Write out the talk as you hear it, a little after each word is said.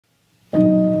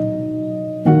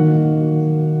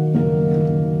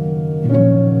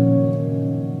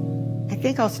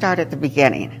I'll start at the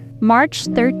beginning. March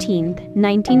 13,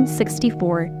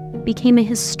 1964, became a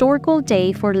historical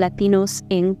day for Latinos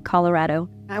in Colorado.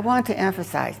 I want to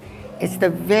emphasize, it's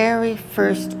the very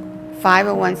first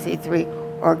 501c3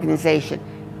 organization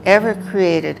ever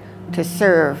created to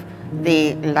serve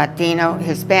the Latino,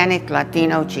 Hispanic,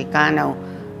 Latino, Chicano,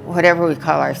 whatever we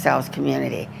call ourselves,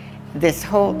 community. This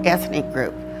whole ethnic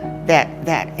group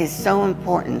that is so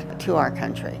important to our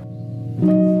country.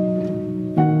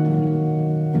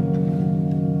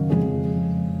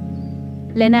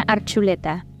 Lena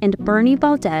Archuleta and Bernie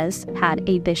Valdez had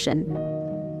a vision.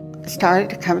 Started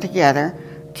to come together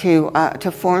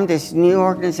to form this new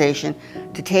organization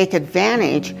to take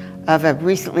advantage of a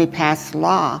recently passed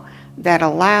law that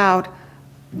allowed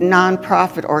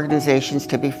nonprofit organizations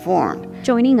to be formed.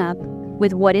 Joining up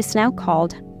with what is now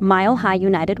called Mile High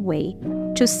United Way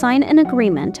to sign an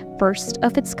agreement first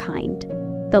of its kind,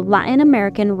 the Latin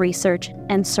American Research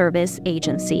and Service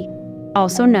Agency,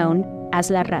 also known as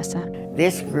La Raza.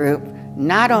 This group,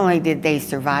 not only did they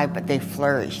survive, but they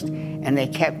flourished and they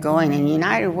kept going. And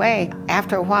United Way,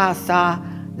 after a while, saw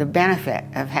the benefit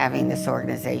of having this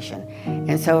organization.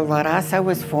 And so La Raza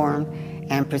was formed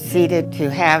and proceeded to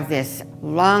have this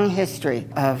long history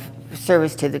of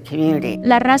service to the community.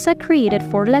 La Raza created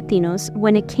for Latinos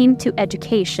when it came to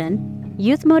education,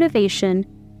 youth motivation,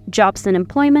 jobs and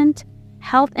employment,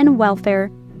 health and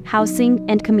welfare, housing,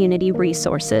 and community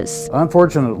resources.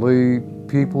 Unfortunately,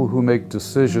 people who make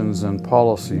decisions and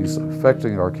policies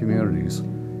affecting our communities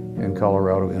in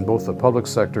Colorado, in both the public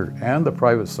sector and the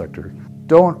private sector,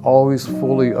 don't always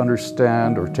fully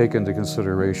understand or take into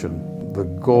consideration the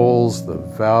goals, the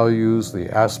values, the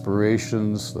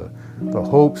aspirations, the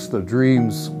hopes, the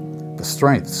dreams, the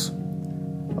strengths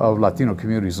of Latino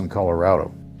communities in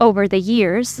Colorado. Over the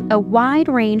years, a wide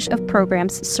range of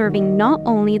programs serving not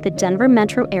only the Denver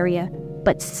metro area,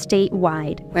 but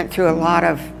statewide. Went through a lot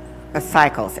of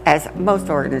cycles, as most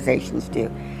organizations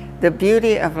do. The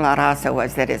beauty of La Raza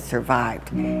was that it survived.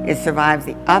 It survived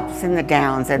the ups and the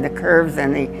downs and the curves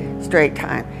and the straight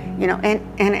time.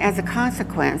 And as a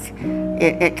consequence,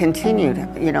 it continued,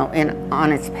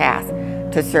 on its path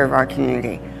to serve our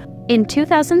community. In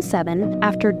 2007,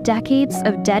 after decades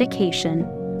of dedication,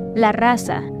 La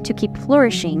Raza, to keep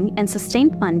flourishing and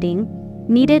sustain funding,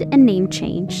 needed a name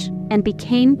change and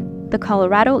became the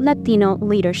Colorado Latino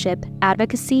Leadership,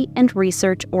 Advocacy, and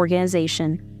Research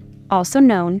Organization, also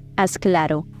known as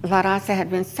Cllaro. La Raza had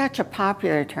been such a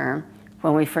popular term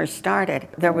when we first started.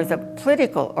 There was a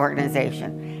political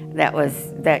organization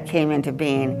that came into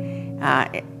being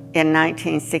in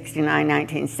 1969,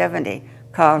 1970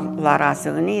 called La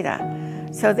Raza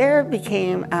Unida. So there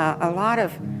became a lot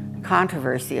of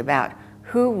controversy about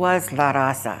who was La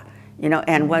Raza,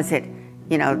 and was it,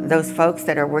 those folks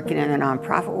that are working in the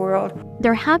nonprofit world.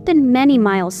 There have been many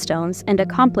milestones and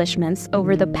accomplishments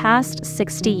over the past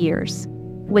 60 years,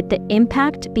 with the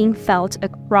impact being felt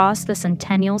across the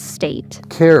Centennial State.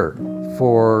 Care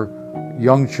for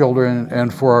young children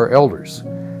and for our elders.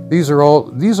 These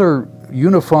are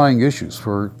unifying issues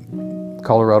for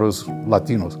Colorado's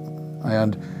Latinos.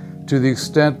 And to the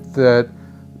extent that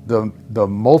the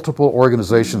multiple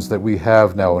organizations that we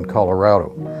have now in Colorado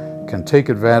can take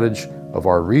advantage of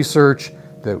our research,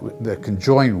 that can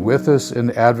join with us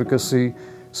in advocacy,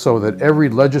 so that every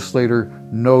legislator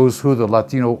knows who the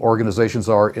Latino organizations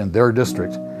are in their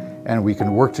district, and we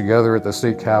can work together at the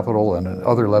state capitol and at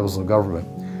other levels of government.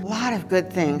 A lot of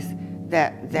good things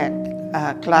that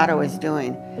Cllaro is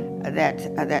doing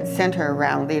that center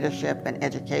around leadership and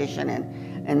education,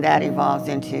 and that evolves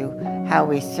into how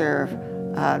we serve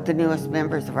the newest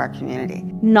members of our community.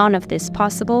 None of this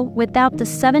possible without the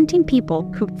 17 people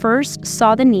who first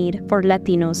saw the need for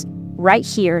Latinos right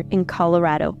here in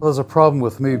Colorado. There's a problem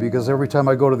with me because every time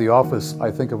I go to the office,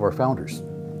 I think of our founders,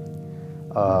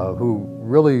 who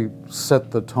really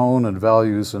set the tone and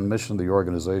values and mission of the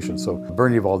organization. So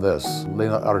Bernie Valdez,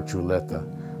 Lena Archuleta,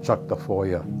 Chuck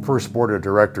Tafoya, first board of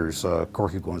directors,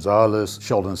 Jorge Gonzalez,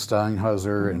 Sheldon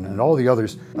Steinhauser, and all the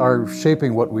others are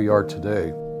shaping what we are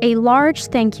today. A large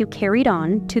thank you carried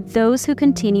on to those who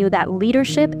continue that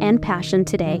leadership and passion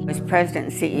today. As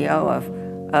president and CEO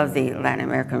of the Latin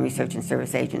American Research and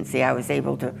Service Agency, I was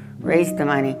able to raise the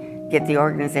money, get the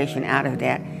organization out of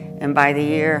debt, and by the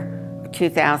year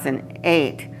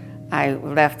 2008, I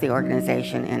left the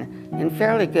organization in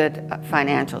fairly good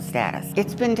financial status.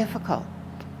 It's been difficult.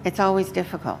 It's always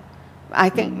difficult. I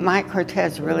think Mike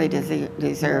Cortez really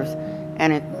deserves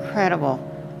an incredible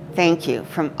thank you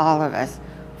from all of us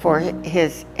for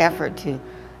his effort to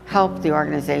help the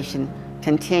organization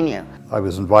continue. I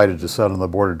was invited to sit on the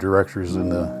board of directors in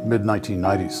the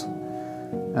mid-1990s,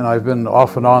 and I've been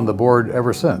off and on the board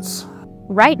ever since.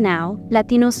 Right now,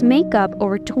 Latinos make up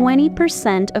over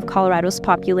 20% of Colorado's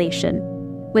population,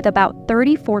 with about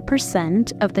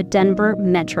 34% of the Denver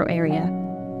metro area,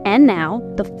 and now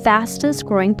the fastest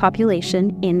growing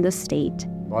population in the state.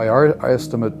 By our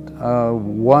estimate,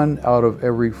 1 out of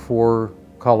every 4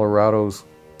 Colorado's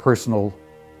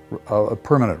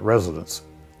permanent residents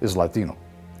is Latino.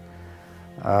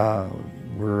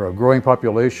 We're a growing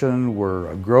population,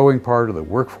 we're a growing part of the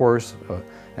workforce,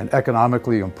 an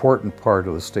economically important part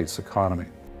of the state's economy.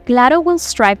 Cllaro will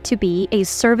strive to be a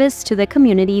service to the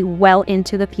community well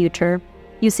into the future,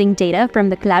 using data from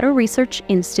the Cllaro Research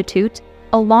Institute,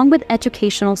 along with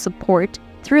educational support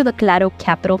through the Cllaro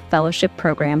Capital Fellowship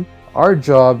Program. Our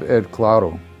job at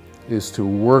Cllaro is to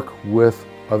work with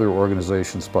other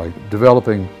organizations by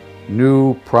developing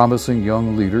new, promising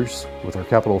young leaders with our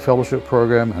Capital Fellowship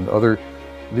Program and other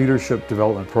leadership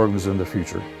development programs in the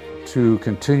future, to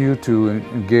continue to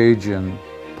engage in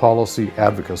policy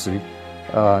advocacy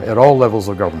at all levels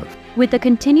of government. With a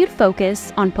continued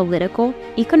focus on political,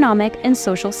 economic, and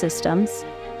social systems,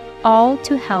 all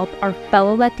to help our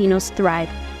fellow Latinos thrive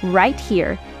right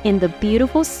here in the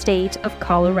beautiful state of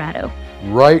Colorado.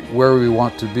 Right where we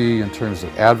want to be in terms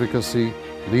of advocacy,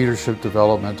 leadership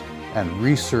development, and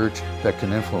research that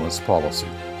can influence policy.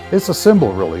 It's a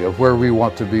symbol, really, of where we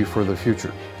want to be for the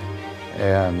future.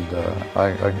 And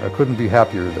I couldn't be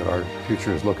happier that our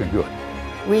future is looking good.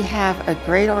 We have a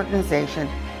great organization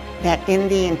that in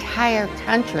the entire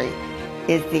country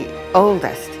is the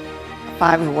oldest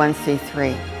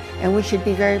 501c3. And we should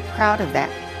be very proud of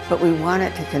that, but we want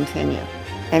it to continue.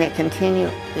 And it can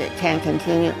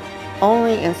continue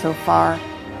only insofar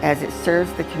as it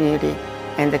serves the community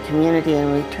and the community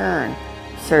in return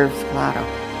serves Cllaro.